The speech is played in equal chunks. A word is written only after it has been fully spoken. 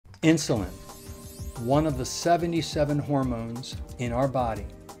Insulin, one of the 77 hormones in our body.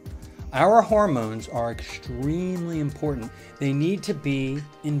 Our hormones are extremely important. They need to be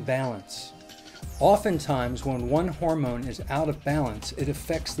in balance. Oftentimes, when one hormone is out of balance, it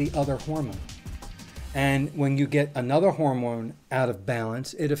affects the other hormone. And when you get another hormone out of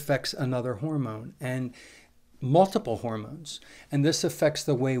balance, it affects another hormone and multiple hormones. And this affects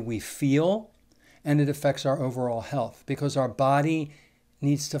the way we feel, and it affects our overall health because our body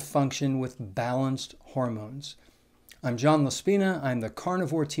needs to function with balanced hormones. I'm John Laspina, I'm the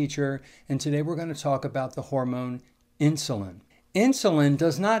Carnivore teacher, and today we're going to talk about the hormone insulin. Insulin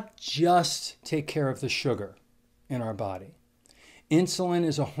does not just take care of the sugar in our body. Insulin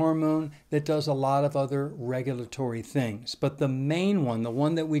is a hormone that does a lot of other regulatory things, but the main one, the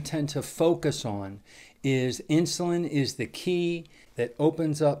one that we tend to focus on, is insulin is the key that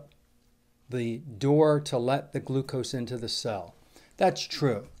opens up the door to let the glucose into the cell. That's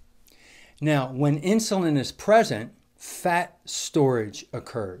true. Now, when insulin is present, fat storage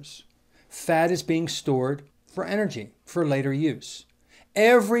occurs. Fat is being stored for energy, for later use.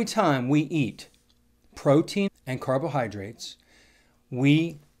 Every time we eat protein and carbohydrates,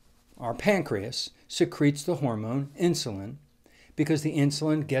 our pancreas secretes the hormone insulin because the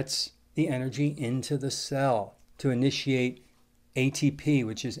insulin gets the energy into the cell to initiate ATP,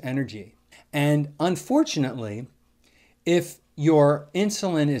 which is energy. And unfortunately, if your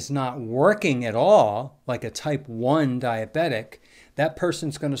insulin is not working at all, like a type 1 diabetic, that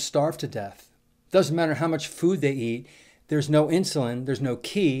person's going to starve to death. Doesn't matter how much food they eat, there's no insulin, there's no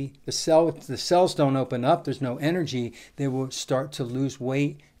key, the cells don't open up, there's no energy, they will start to lose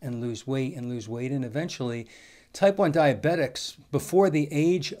weight and lose weight and lose weight, and eventually type 1 diabetics before the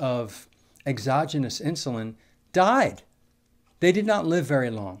age of exogenous insulin died. They did not live very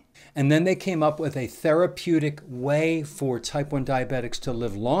long. And then they came up with a therapeutic way for type 1 diabetics to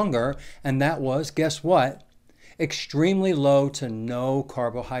live longer, and that was, guess what? Extremely low to no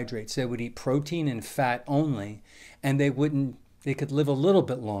carbohydrates. They would eat protein and fat only, and they could live a little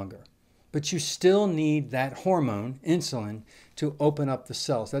bit longer. But you still need that hormone, insulin, to open up the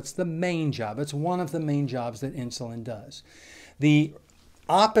cells. That's the main job. It's one of the main jobs that insulin does. The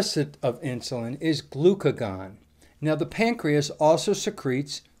opposite of insulin is glucagon. Now, the pancreas also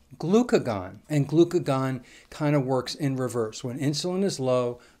secretes glucagon, and glucagon kind of works in reverse. When insulin is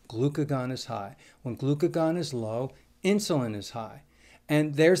low, glucagon is high. When glucagon is low, insulin is high.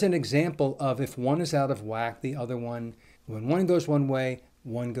 And there's an example of if one is out of whack, the other one, when one goes one way,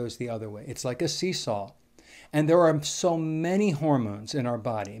 one goes the other way. It's like a seesaw. And there are so many hormones in our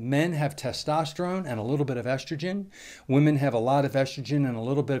body. Men have testosterone and a little bit of estrogen. Women have a lot of estrogen and a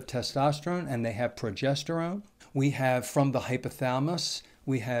little bit of testosterone, and they have progesterone. We have from the hypothalamus,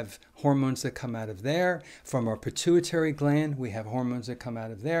 we have hormones that come out of there. From our pituitary gland, we have hormones that come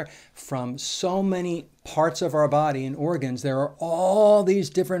out of there. From so many parts of our body and organs, there are all these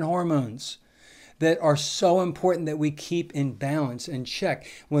different hormones that are so important that we keep in balance and check.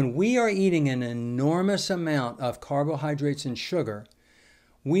 When we are eating an enormous amount of carbohydrates and sugar,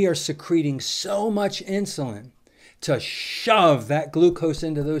 we are secreting so much insulin to shove that glucose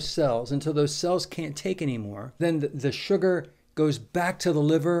into those cells until those cells can't take anymore. Then the sugar goes back to the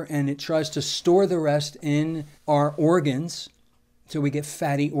liver and it tries to store the rest in our organs. So we get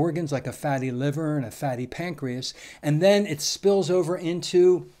fatty organs like a fatty liver and a fatty pancreas. And then it spills over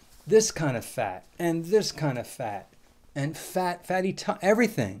into this kind of fat and this kind of fat. And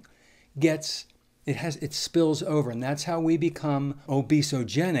everything it spills over. And that's how we become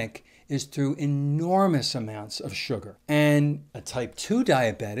obesogenic, is through enormous amounts of sugar. And a type 2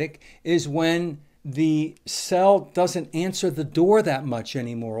 diabetic is when the cell doesn't answer the door that much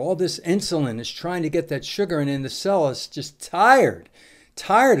anymore. All this insulin is trying to get that sugar, and then the cell is just tired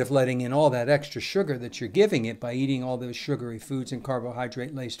of letting in all that extra sugar that you're giving it by eating all those sugary foods and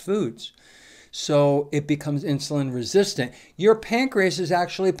carbohydrate-laced foods. So it becomes insulin resistant. Your pancreas is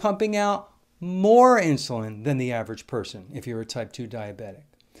actually pumping out more insulin than the average person if you're a type 2 diabetic.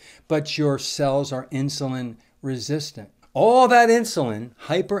 But your cells are insulin resistant. All that insulin,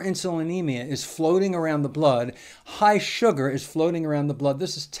 hyperinsulinemia, is floating around the blood. High sugar is floating around the blood.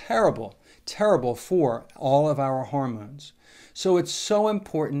 This is terrible, terrible for all of our hormones. So it's so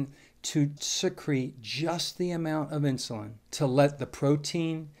important to secrete just the amount of insulin to let the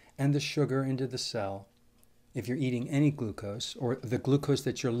protein and the sugar into the cell. If you're eating any glucose or the glucose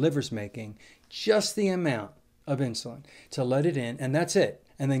that your liver's making, just the amount of insulin to let it in, and that's it.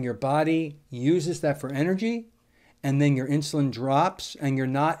 And then your body uses that for energy, and then your insulin drops, and you're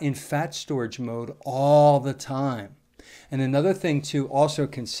not in fat storage mode all the time. And another thing to also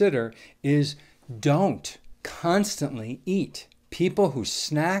consider is don't constantly eat People who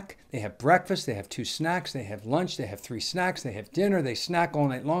snack, they have breakfast, they have 2 snacks, they have lunch, they have 3 snacks, they have dinner, they snack all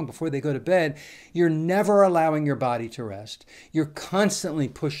night long before they go to bed. You're never allowing your body to rest. You're constantly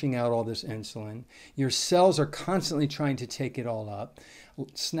pushing out all this insulin. Your cells are constantly trying to take it all up.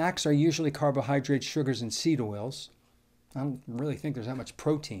 Snacks are usually carbohydrates, sugars, and seed oils. I don't really think there's that much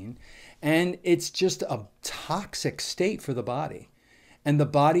protein. And it's just a toxic state for the body. And the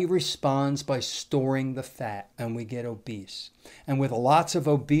body responds by storing the fat, and we get obese. And with lots of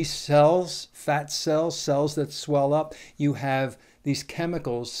obese cells, fat cells, cells that swell up, you have these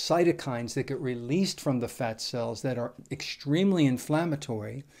chemicals, cytokines, that get released from the fat cells that are extremely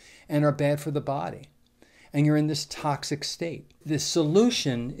inflammatory and are bad for the body. And you're in this toxic state. The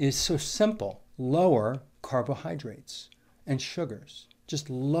solution is so simple. Lower carbohydrates and sugars. Just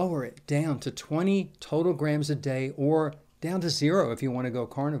lower it down to 20 total grams a day, or down to 0 if you want to go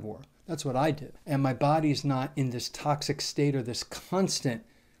carnivore. That's what I do. And my body's not in this toxic state or this constant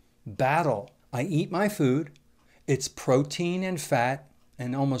battle. I eat my food. It's protein and fat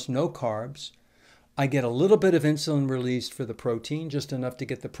and almost no carbs. I get a little bit of insulin released for the protein, just enough to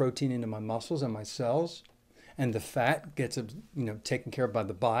get the protein into my muscles and my cells. And the fat gets, taken care of by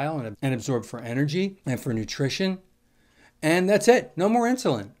the bile and absorbed for energy and for nutrition. And that's it. No more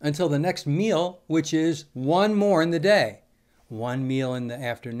insulin until the next meal, which is 1 more in the day. 1 meal in the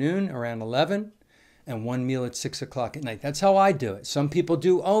afternoon around 11 and 1 meal at 6 o'clock at night. That's how I do it. Some people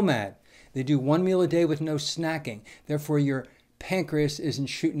do OMAD. They do 1 meal a day with no snacking. Therefore, your pancreas isn't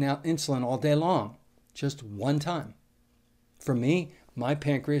shooting out insulin all day long, just 1 time. For me, my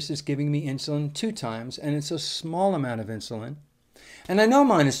pancreas is giving me insulin 2 times, and it's a small amount of insulin. And I know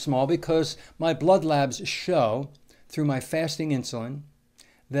mine is small because my blood labs show through my fasting insulin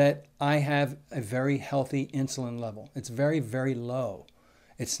that I have a very healthy insulin level. It's very, very low.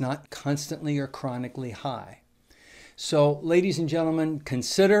 It's not constantly or chronically high. So, ladies and gentlemen,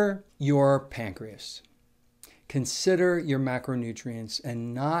 consider your pancreas. Consider your macronutrients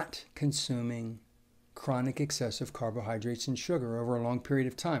and not consuming chronic excessive carbohydrates and sugar over a long period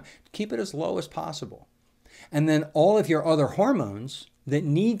of time. Keep it as low as possible. And then all of your other hormones that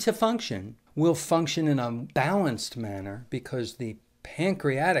need to function will function in a balanced manner, because the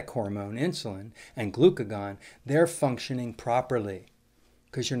pancreatic hormone, insulin, and glucagon, they're functioning properly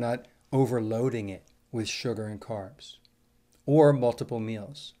because you're not overloading it with sugar and carbs or multiple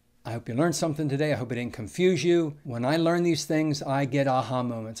meals. I hope you learned something today. I hope it didn't confuse you. When I learn these things, I get aha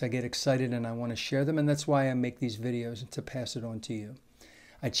moments. I get excited and I want to share them, and that's why I make these videos, to pass it on to you.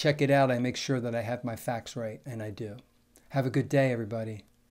 I check it out. I make sure that I have my facts right, and I do. Have a good day, everybody.